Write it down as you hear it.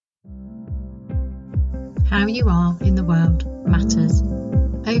How you are in the world matters.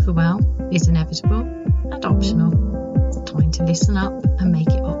 Overwhelm is inevitable and optional. Time to listen up and make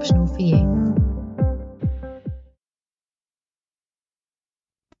it optional for you.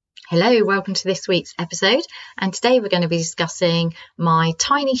 Hello, welcome to this week's episode, and today we're going to be discussing my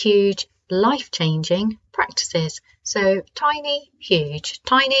tiny, huge, life-changing practices. So tiny, huge.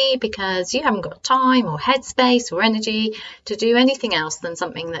 Tiny because you haven't got time or headspace or energy to do anything else than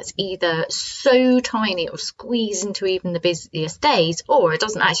something that's either so tiny or squeeze into even the busiest days, or it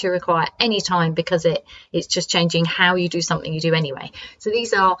doesn't actually require any time because it's just changing how you do something you do anyway. So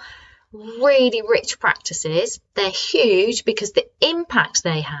these are really rich practices. They're huge because the impact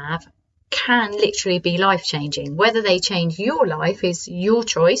they have can literally be life-changing. Whether they change your life is your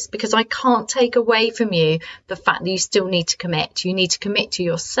choice, because I can't take away from you the fact that you still need to commit. You need to commit to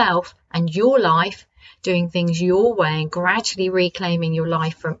yourself and your life, doing things your way and gradually reclaiming your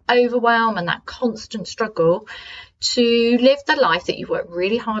life from overwhelm and that constant struggle to live the life that you've worked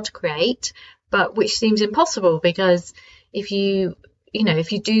really hard to create, but which seems impossible because if you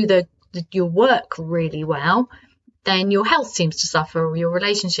do your work really well, then your health seems to suffer or your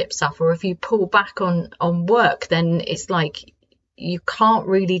relationships suffer. Or if you pull back on work, then it's like you can't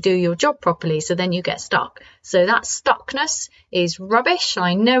really do your job properly. So then you get stuck. So that stuckness is rubbish.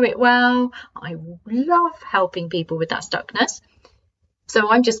 I know it well. I love helping people with that stuckness. So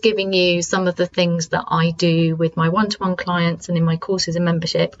I'm just giving you some of the things that I do with my one-to-one clients and in my courses and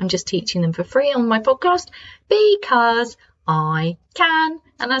membership. I'm just teaching them for free on my podcast because I can,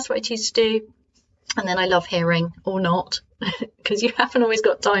 and that's what I choose to do. And then I love hearing, or not, because you haven't always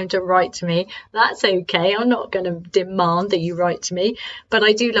got time to write to me. That's okay. I'm not going to demand that you write to me, but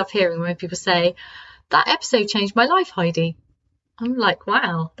I do love hearing when people say, that episode changed my life, Heidi. I'm like,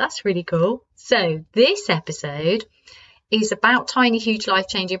 wow, that's really cool. So this episode is about tiny, huge,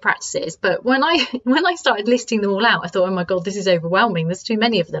 life-changing practices. But when I started listing them all out, I thought, oh my God, this is overwhelming. There's too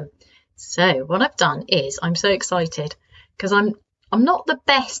many of them. So what I've done is I'm so excited because I'm not the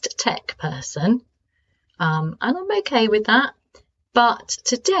best tech person. And I'm okay with that. But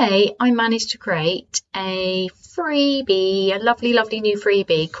today I managed to create a freebie, a lovely, lovely new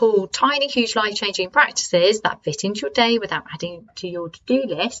freebie called Tiny, Huge, Life-Changing Practices that fit into your day without adding to your to-do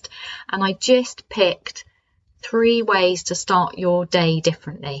list. And I just picked 3 ways to start your day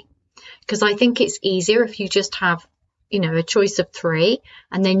differently, because I think it's easier if you just have a choice of 3,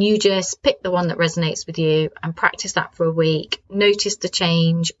 and then you just pick the one that resonates with you and practice that for a week. Notice the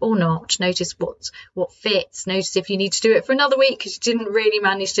change or not. Notice what fits. Notice if you need to do it for another week because you didn't really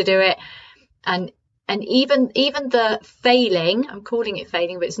manage to do it. And even the failing, I'm calling it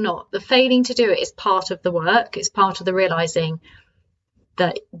failing, but it's not. The failing to do it is part of the work. It's part of the realizing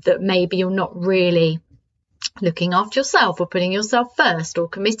that maybe you're not really looking after yourself or putting yourself first or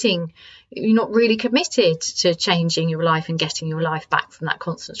committing. You're not really committed to changing your life and getting your life back from that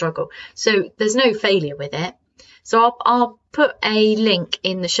constant struggle. So there's no failure with it. So I'll put a link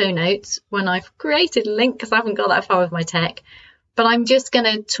in the show notes when I've created a link, because I haven't got that far with my tech. But I'm just going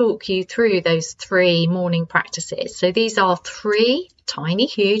to talk you through those 3 morning practices. So these are 3 tiny,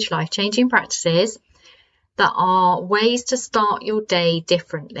 huge, life-changing practices that are ways to start your day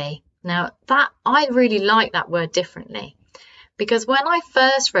differently. Now, that I really like that word differently, because when I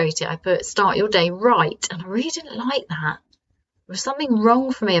first wrote it, I put start your day right, and I really didn't like that. There was something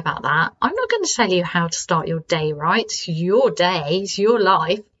wrong for me about that. I'm not going to tell you how to start your day right. It's your day, it's your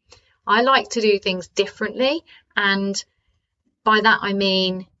life. I like to do things differently, and by that I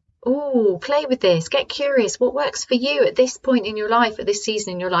mean, play with this, get curious, what works for you at this point in your life, at this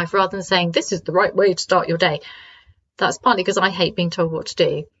season in your life, rather than saying this is the right way to start your day. That's partly because I hate being told what to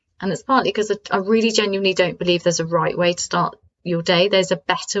do. And it's partly because I really genuinely don't believe there's a right way to start your day. There's a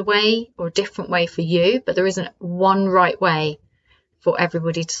better way or a different way for you, but there isn't one right way for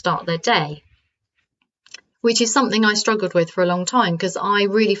everybody to start their day, which is something I struggled with for a long time, because I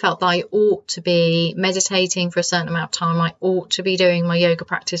really felt that I ought to be meditating for a certain amount of time. I ought to be doing my yoga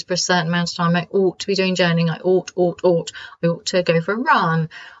practice for a certain amount of time. I ought to be doing journaling. I ought. I ought to go for a run.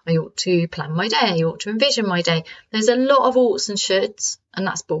 I ought to plan my day. I ought to envision my day. There's a lot of oughts and shoulds, and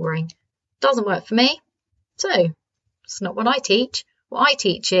that's boring. Doesn't work for me. So it's not what I teach. What I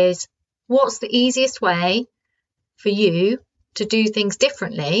teach is what's the easiest way for you to do things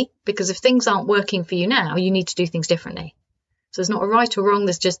differently, because if things aren't working for you now, you need to do things differently. So there's not a right or wrong,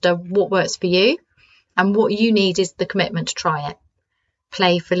 there's just a what works for you, and what you need is the commitment to try it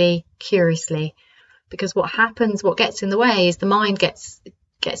playfully, curiously, because what gets in the way is the mind gets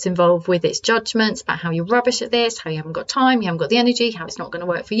involved with its judgments about how you're rubbish at this, how you haven't got time, you haven't got the energy, how it's not going to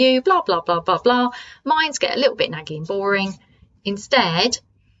work for you, blah blah blah blah blah. Minds get a little bit naggy and boring. Instead,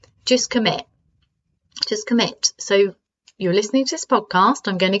 just commit. Just commit. So you're listening to this podcast.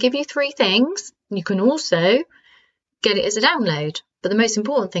 I'm going to give you 3 things. You can also get it as a download. But the most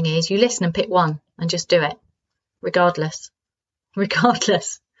important thing is you listen and pick one and just do it. Regardless.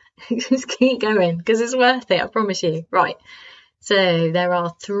 Just keep going because it's worth it. I promise you. Right. So there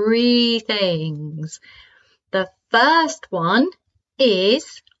are 3 things. The first one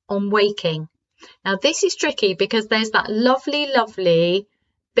is on waking. Now this is tricky because there's that lovely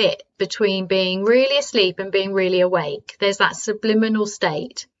bit between being really asleep and being really awake. There's that subliminal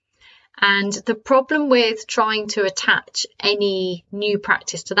state. And the problem with trying to attach any new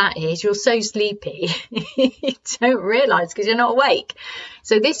practice to that is you're so sleepy, you don't realise because you're not awake.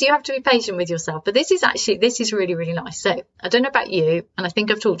 So this, you have to be patient with yourself. But this is really, really nice. So I don't know about you, and I think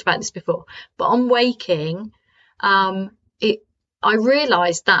I've talked about this before, but on waking, I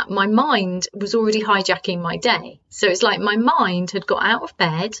realised that my mind was already hijacking my day. So it's like my mind had got out of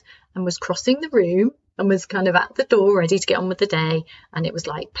bed and was crossing the room and was kind of at the door ready to get on with the day. And it was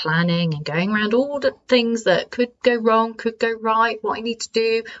like planning and going around all the things that could go wrong, could go right, what I need to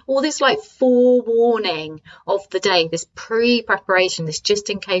do, all this like forewarning of the day, this pre-preparation, this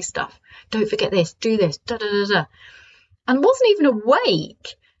just in case stuff. Don't forget this, do this, da da da da. And wasn't even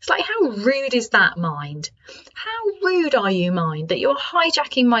awake. It's like, how rude is that, mind? How rude are you, mind, that you're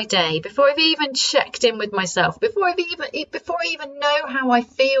hijacking my day before I've even checked in with myself, before I even know how I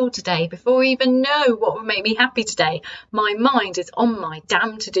feel today, before I even know what will make me happy today. My mind is on my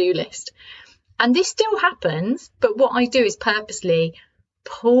damn to-do list. And this still happens, but what I do is purposely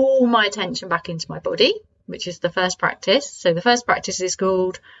pull my attention back into my body, which is the first practice. So the first practice is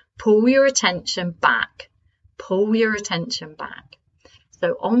called pull your attention back. Pull your attention back.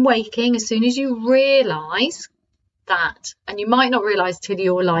 So on waking, as soon as you realise that, and you might not realise till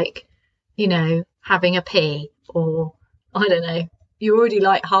you're like, you know, having a pee, or I don't know, you're already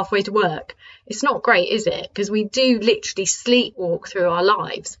like halfway to work. It's not great, is it? Because we do literally sleepwalk through our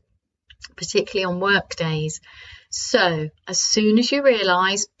lives, particularly on work days. So as soon as you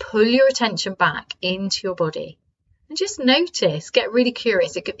realise, pull your attention back into your body and just notice, get really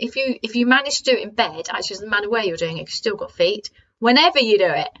curious. If you manage to do it in bed, actually doesn't matter where you're doing it, you've still got feet. Whenever you do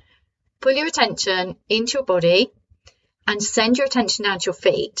it, pull your attention into your body and send your attention down to your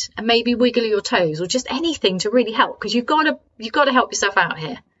feet and maybe wiggle your toes or just anything to really help, because you've got to help yourself out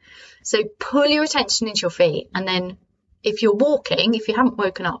here. So pull your attention into your feet, and then if you're walking, if you haven't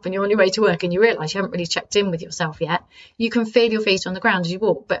woken up and you're on your way to work and you realise you haven't really checked in with yourself yet, you can feel your feet on the ground as you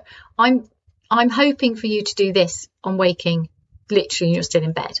walk. But I'm hoping for you to do this on waking, literally you're still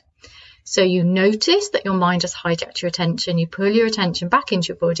in bed. So you notice that your mind has hijacked your attention. You pull your attention back into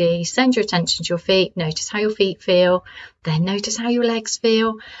your body, send your attention to your feet, notice how your feet feel, then notice how your legs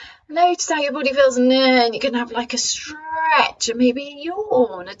feel, notice how your body feels, and then you can have like a stretch and maybe a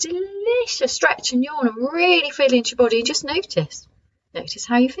yawn, a delicious stretch and yawn, and really feel into your body, and just notice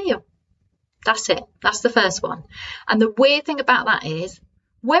how you feel. That's it. That's the first one. And the weird thing about that is,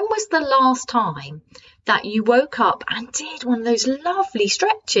 when was the last time that you woke up and did one of those lovely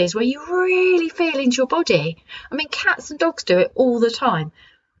stretches where you really feel into your body? I mean, cats and dogs do it all the time.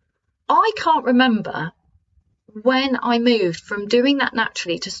 I can't remember when I moved from doing that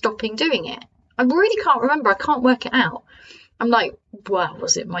naturally to stopping doing it. I really can't remember. I can't work it out. I'm like, well,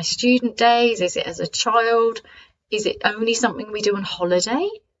 was it my student days? Is it as a child? Is it only something we do on holiday?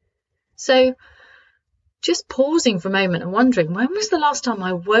 So just pausing for a moment and wondering, when was the last time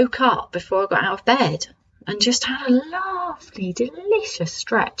I woke up before I got out of bed and just had a lovely, delicious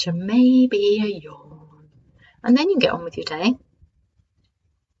stretch and maybe a yawn? And then you get on with your day.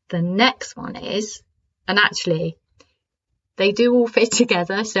 The next one is, and actually they do all fit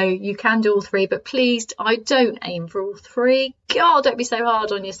together, so you can do all 3, but please, I don't aim for all 3. God, don't be so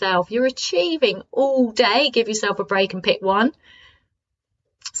hard on yourself. You're achieving all day. Give yourself a break and pick one.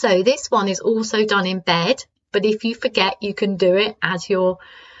 So this one is also done in bed, but if you forget, you can do it as you're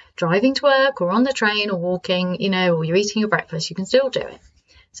driving to work or on the train or walking, or you're eating your breakfast, you can still do it.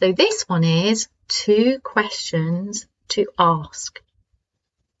 So this one is 2 questions to ask.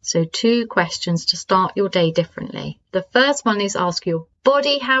 So 2 questions to start your day differently. The first one is ask your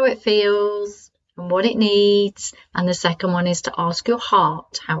body how it feels and what it needs. And the second one is to ask your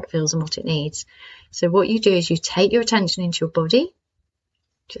heart how it feels and what it needs. So what you do is you take your attention into your body.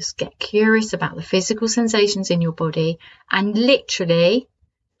 Just get curious about the physical sensations in your body and literally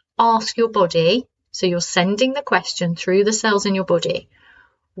ask your body. So you're sending the question through the cells in your body.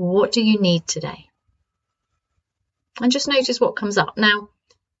 What do you need today? And just notice what comes up. Now,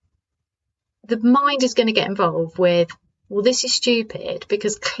 the mind is going to get involved with, well, this is stupid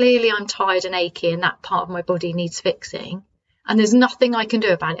because clearly I'm tired and achy and that part of my body needs fixing. And there's nothing I can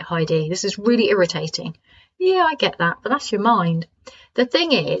do about it, Heidi. This is really irritating. Yeah, I get that, but that's your mind. The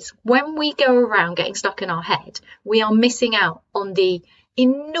thing is, when we go around getting stuck in our head, we are missing out on the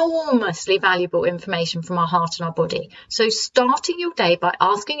enormously valuable information from our heart and our body. So starting your day by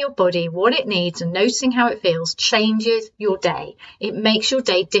asking your body what it needs and noticing how it feels changes your day. It makes your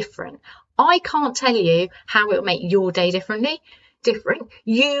day different. I can't tell you how it will make your day different.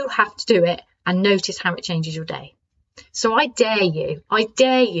 You have to do it and notice how it changes your day. So I dare you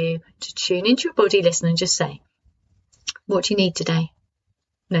to tune into your body, listen and just say, what do you need today?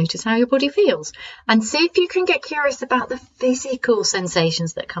 Notice how your body feels and see if you can get curious about the physical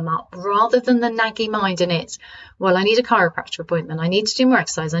sensations that come up rather than the naggy mind in it. Well, I need a chiropractor appointment. I need to do more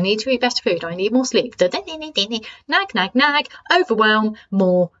exercise. I need to eat better food. I need more sleep. Nag, overwhelm,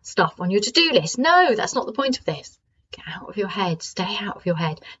 more stuff on your to-do list. No, that's not the point of this. Get out of your head. Stay out of your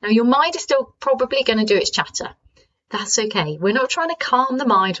head. Now, your mind is still probably going to do its chatter. That's okay. We're not trying to calm the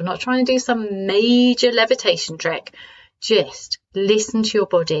mind. We're not trying to do some major levitation trick. Just listen to your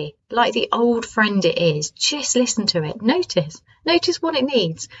body like the old friend it is. Just listen to it. Notice what it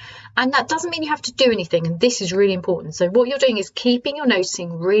needs. And that doesn't mean you have to do anything. And this is really important. So what you're doing is keeping your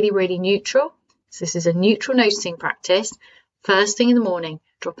noticing really, really neutral. So this is a neutral noticing practice. First thing in the morning,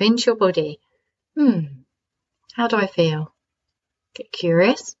 drop into your body. How do I feel? Get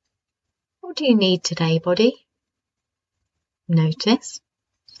curious. What do you need today, body? Notice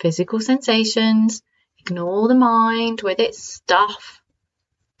physical sensations. Ignore the mind with its stuff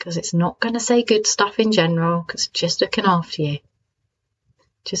because it's not going to say good stuff in general because it's just looking after you.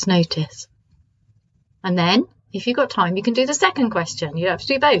 Just notice. And then, if you've got time, you can do the second question. You don't have to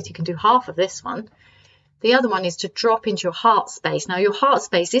do both. You can do half of this one. The other one is to drop into your heart space. Now, your heart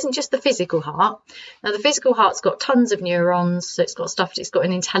space isn't just the physical heart. Now, the physical heart's got tons of neurons, so it's got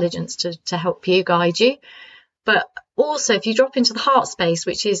an intelligence to help you, guide you. But also, if you drop into the heart space,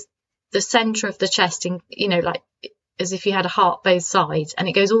 which is the center of the chest, like as if you had a heart both sides, and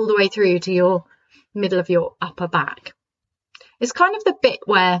it goes all the way through to your middle of your upper back. It's kind of the bit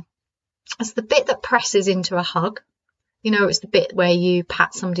that presses into a hug. It's the bit where you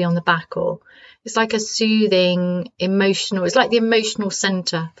pat somebody on the back, or it's like a soothing, emotional, it's like the emotional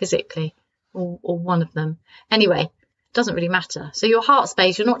center physically, or one of them. Anyway, doesn't really matter. So your heart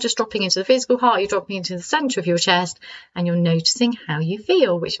space, you're not just dropping into the physical heart, you're dropping into the center of your chest and you're noticing how you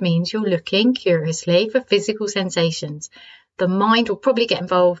feel, which means you're looking curiously for physical sensations. The mind will probably get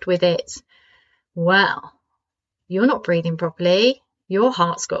involved with it. Well, you're not breathing properly, your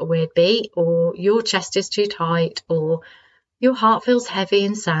heart's got a weird beat, or your chest is too tight, or your heart feels heavy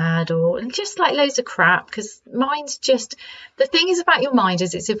and sad, or just like loads of crap, because the thing is about your mind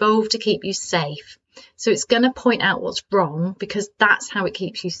is it's evolved to keep you safe. So it's going to point out what's wrong because that's how it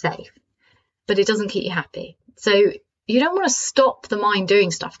keeps you safe, but it doesn't keep you happy. So you don't want to stop the mind doing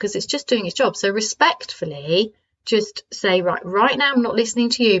stuff because it's just doing its job. So respectfully, just say, right now I'm not listening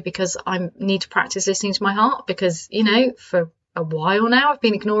to you because I need to practice listening to my heart because, for a while now I've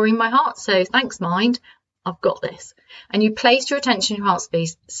been ignoring my heart. So thanks, mind. I've got this. And you place your attention in your heart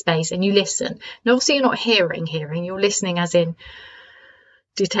space and you listen. And obviously you're not hearing, you're listening as in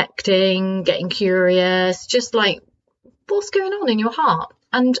detecting, getting curious, just like what's going on in your heart.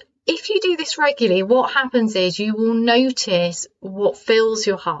 And if you do this regularly, what happens is you will notice what fills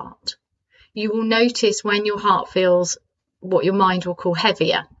your heart. You will notice when your heart feels what your mind will call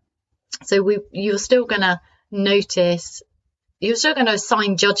heavier. So you're still going to notice, you're still going to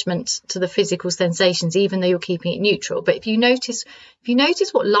assign judgment to the physical sensations, even though you're keeping it neutral. But if you notice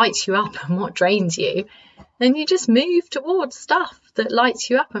what lights you up and what drains you, then you just move towards stuff that lights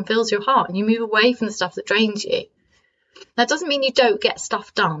you up and fills your heart, and you move away from the stuff that drains you. That doesn't mean you don't get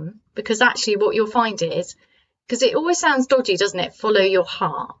stuff done, because actually what you'll find is, because it always sounds dodgy, doesn't it? Follow your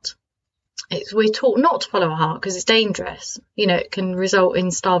heart. We're taught not to follow our heart because it's dangerous. It can result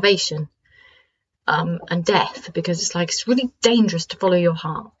in starvation and death, because it's really dangerous to follow your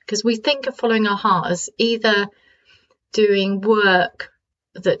heart, because we think of following our heart as either doing work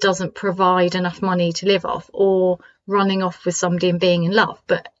that doesn't provide enough money to live off, or running off with somebody and being in love.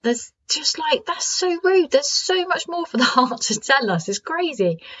 But that's so rude. There's so much more for the heart to tell us. It's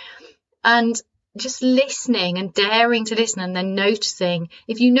crazy. And just listening and daring to listen, and then noticing.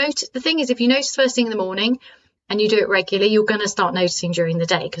 The thing is, if you notice first thing in the morning and you do it regularly, you're going to start noticing during the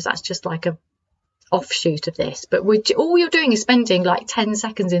day, because that's just like a offshoot of this. But all you're doing is spending like 10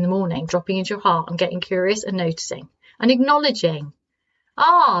 seconds in the morning dropping into your heart and getting curious and noticing and acknowledging,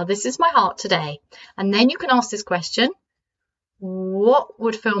 this is my heart today. And then you can ask this question: what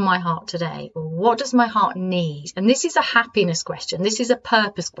would fill my heart today? Or what does my heart need? And this is a happiness question. This is a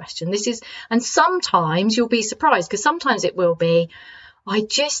purpose question. And sometimes you'll be surprised, because sometimes it will be, I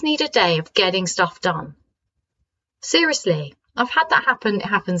just need a day of getting stuff done. Seriously, I've had that happen. It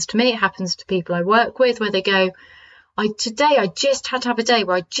happens to me. It happens to people I work with, where they go, today I just had to have a day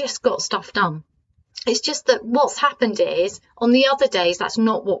where I just got stuff done. It's just that what's happened is, on the other days, that's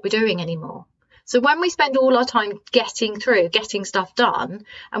not what we're doing anymore. So when we spend all our time getting stuff done,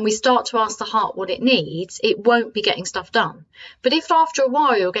 and we start to ask the heart what it needs, it won't be getting stuff done. But if after a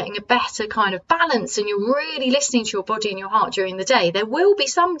while you're getting a better kind of balance, and you're really listening to your body and your heart during the day, there will be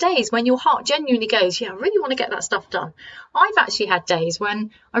some days when your heart genuinely goes, yeah, I really want to get that stuff done. I've actually had days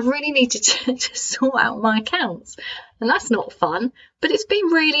when I really needed to sort out my accounts, and that's not fun, but it's been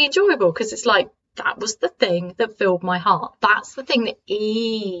really enjoyable, because it's like, that was the thing that filled my heart. That's the thing that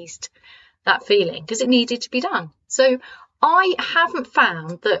eased that feeling, because it needed to be done. So I haven't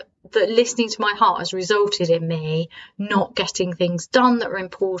found that listening to my heart has resulted in me not getting things done that are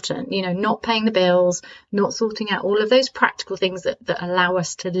important, not paying the bills, not sorting out all of those practical things that allow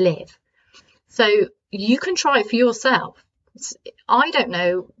us to live. So you can try it for yourself. I don't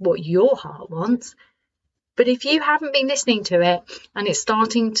know what your heart wants, but if you haven't been listening to it, and it's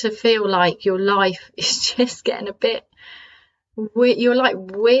starting to feel like your life is just getting a bit, you're like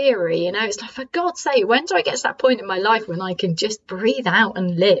weary, it's like, for God's sake, when do I get to that point in my life when I can just breathe out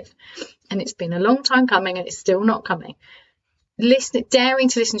and live? And it's been a long time coming, and it's still not coming. Daring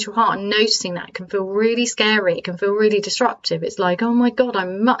to listen to your heart and noticing that can feel really scary. It can feel really disruptive. It's like, oh my God,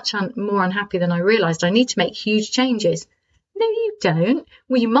 I'm much more unhappy than I realized. I need to make huge changes. No, you don't.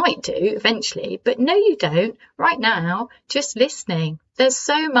 Well, you might do eventually, but no, you don't. Right now, just listening. There's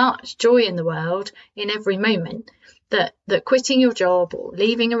so much joy in the world in every moment that quitting your job or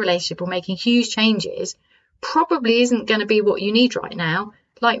leaving a relationship or making huge changes probably isn't going to be what you need right now.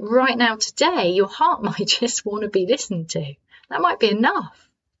 Like right now, today, your heart might just want to be listened to. That might be enough.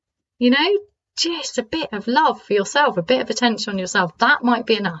 Just a bit of love for yourself, a bit of attention on yourself. That might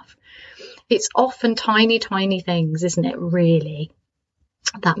be enough. It's often tiny, tiny things, isn't it, really,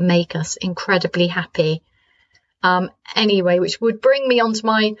 that make us incredibly happy. Anyway, which would bring me on to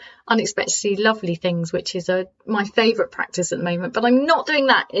my unexpectedly lovely things, which is my favourite practice at the moment. But I'm not doing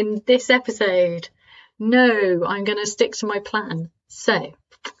that in this episode. No, I'm going to stick to my plan. So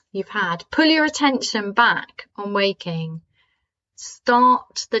you've had pull your attention back on waking.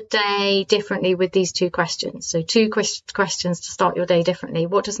 Start the day differently with these two questions. So two questions to start your day differently.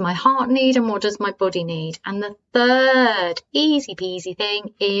 What does my heart need and what does my body need? And the third easy peasy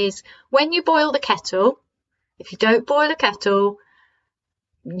thing is, when you boil the kettle, if you don't boil a kettle,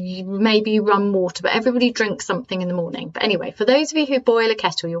 maybe you run water, but everybody drinks something in the morning. But anyway, for those of you who boil a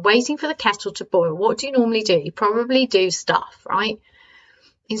kettle, you're waiting for the kettle to boil. What do you normally do? You probably do stuff, right?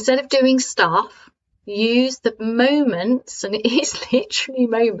 Instead of doing stuff, use the moments, and it is literally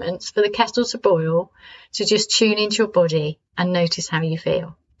moments, for the kettle to boil, to just tune into your body and notice how you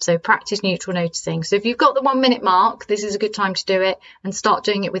feel. So practice neutral noticing. So if you've got the 1 minute mark, this is a good time to do it, and start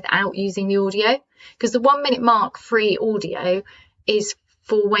doing it without using the audio, because the 1 minute mark free audio is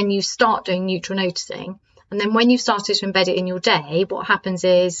for when you start doing neutral noticing. And then when you've started to embed it in your day, what happens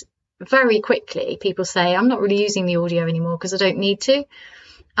is, very quickly people say, I'm not really using the audio anymore because I don't need to.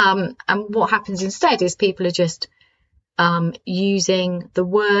 And what happens instead is people are just using the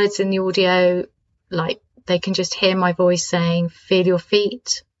words in the audio, like they can just hear my voice saying, feel your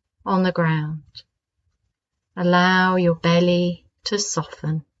feet on the ground. Allow your belly to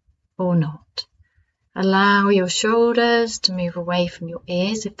soften or not. Allow your shoulders to move away from your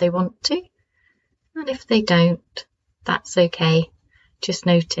ears if they want to. And if they don't, that's okay. Just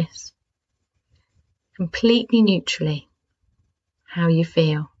notice completely neutrally how you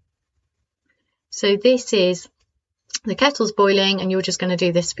feel. So this is, the kettle's boiling and you're just going to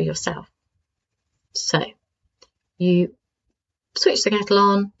do this for yourself. So you switch the kettle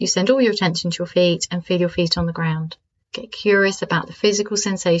on, you send all your attention to your feet and feel your feet on the ground. Get curious about the physical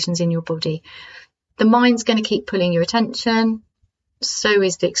sensations in your body. The mind's going to keep pulling your attention. So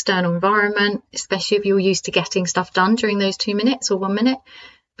is the external environment, especially if you're used to getting stuff done during those 2 minutes or 1 minute.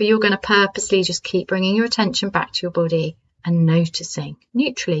 But you're going to purposely just keep bringing your attention back to your body and noticing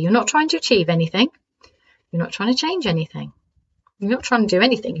neutrally. You're not trying to achieve anything. You're not trying to change anything. You're not trying to do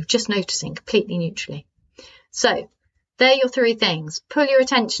anything. You're just noticing completely neutrally. So there are your 3 things. Pull your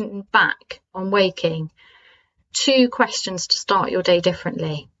attention back on waking. 2 questions to start your day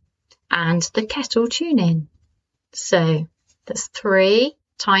differently. And the kettle tune in. So there's 3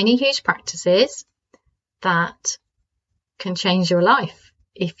 tiny, huge practices that can change your life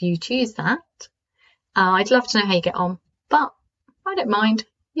if you choose that. I'd love to know how you get on, but I don't mind.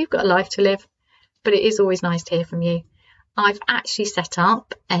 You've got a life to live, but it is always nice to hear from you. I've actually set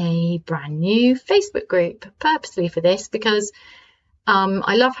up a brand new Facebook group purposely for this because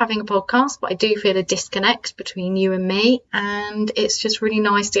I love having a podcast, but I do feel a disconnect between you and me, and it's just really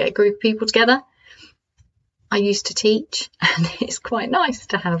nice to get a group of people together. I used to teach, and it's quite nice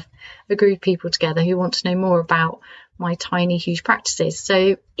to have a group of people together who want to know more about my tiny, huge practices.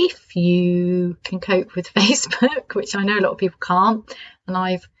 So if you can cope with Facebook, which I know a lot of people can't,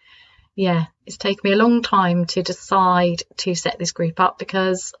 and it's taken me a long time to decide to set this group up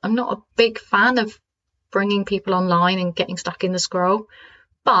because I'm not a big fan of bringing people online and getting stuck in the scroll.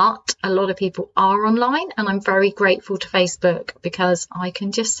 But a lot of people are online, and I'm very grateful to Facebook because I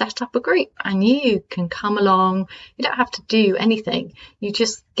can just set up a group and you can come along. You don't have to do anything. You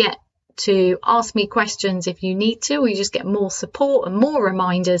just get to ask me questions if you need to, or you just get more support and more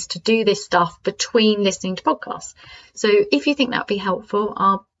reminders to do this stuff between listening to podcasts. So if you think that would be helpful,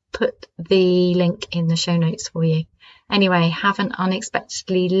 I'll put the link in the show notes for you. Anyway, have an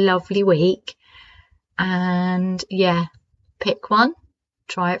unexpectedly lovely week. And pick one,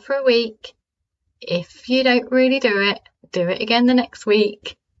 try it for a week. If you don't really do it again the next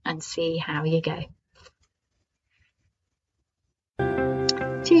week and see how you go.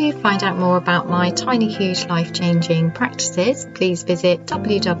 To find out more about my tiny, huge, life-changing practices, please visit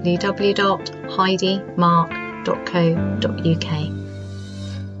www.heidimark.co.uk.